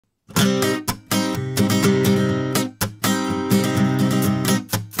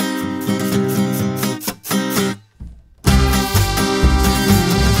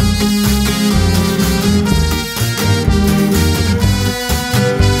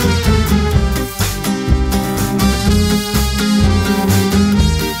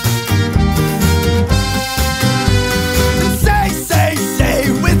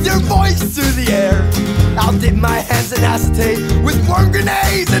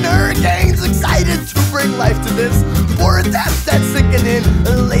and hurricanes, excited to bring life to this for a death that's sinking in,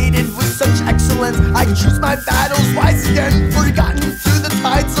 elated with such excellence. I choose my battles wisely and forgotten through the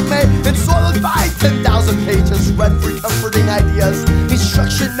tides of May, and swallowed by 10,000 pages read for comforting ideas,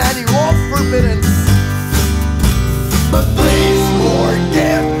 instruction manual forbidden. But please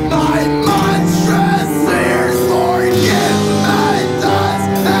forgive my monstrous fears, forgive my thoughts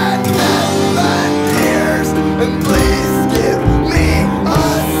and heaven tears, and please give me a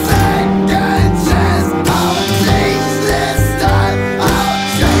second chance. I'll change this time, I'll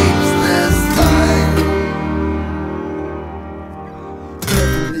change this time.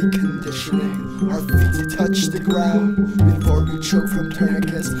 Carefully conditioning our feet to touch the ground before we choke from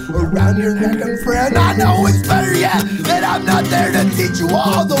tourniquets around your neck and friend. I know it's better yet that I'm not there to teach you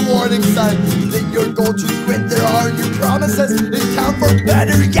all the warning signs. Then your goal to grit, there are new promises in town for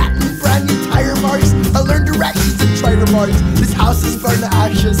better yet and brand new tire marks. I learned directions and try to marks. This house is burned to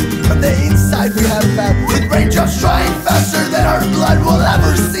ashes. From the inside we have fat, with raindrops drying faster than our blood will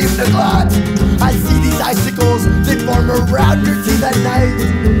ever seem to clot. I see these icicles, they form around your teeth at night.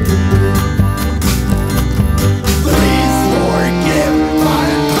 Please forgive my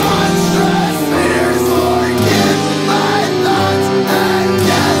monstrous fears, forgive my thoughts and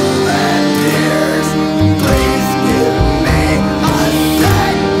heaven tears. Please give me a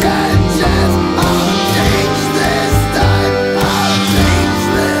second chance. I'll change this time, I'll change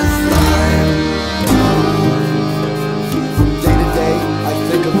this time. Day to day I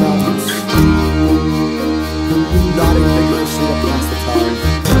think about this, nodding vigorously to pass the time.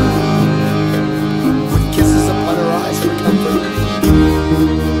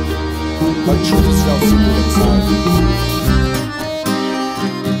 Our truth is felt secret inside.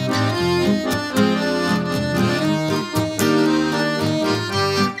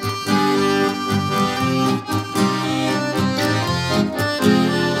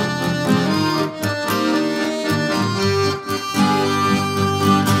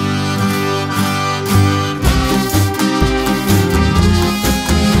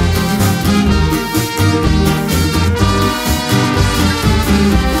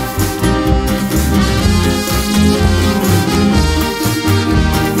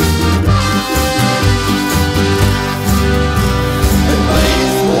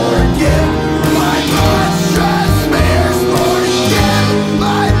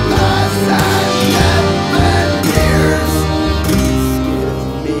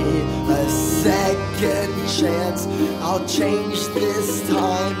 Chance, I'll change this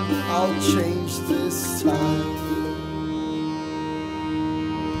time, I'll change this time.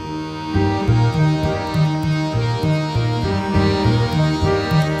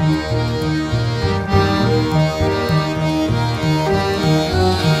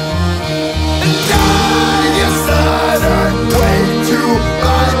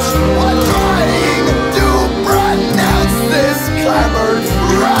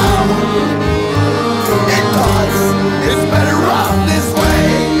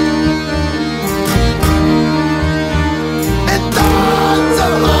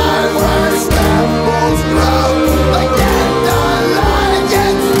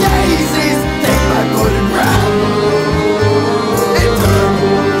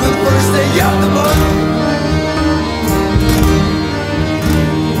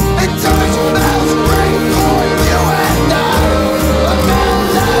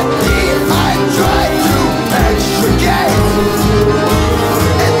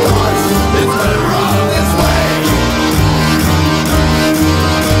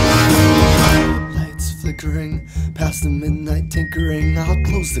 Past the midnight tinkering, I'll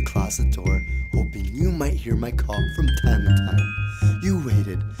close the closet door, hoping you might hear my call from time to time. You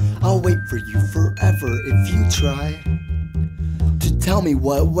waited, I'll wait for you forever if you try to tell me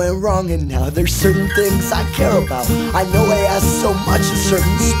what went wrong, and now there's certain things I care about. I know I ask so much in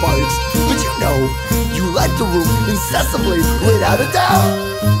certain sparks, but you know, you like the room incessantly, without a doubt.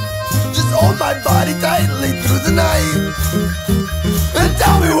 Just hold my body tightly through the night and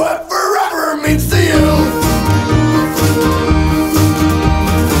tell me what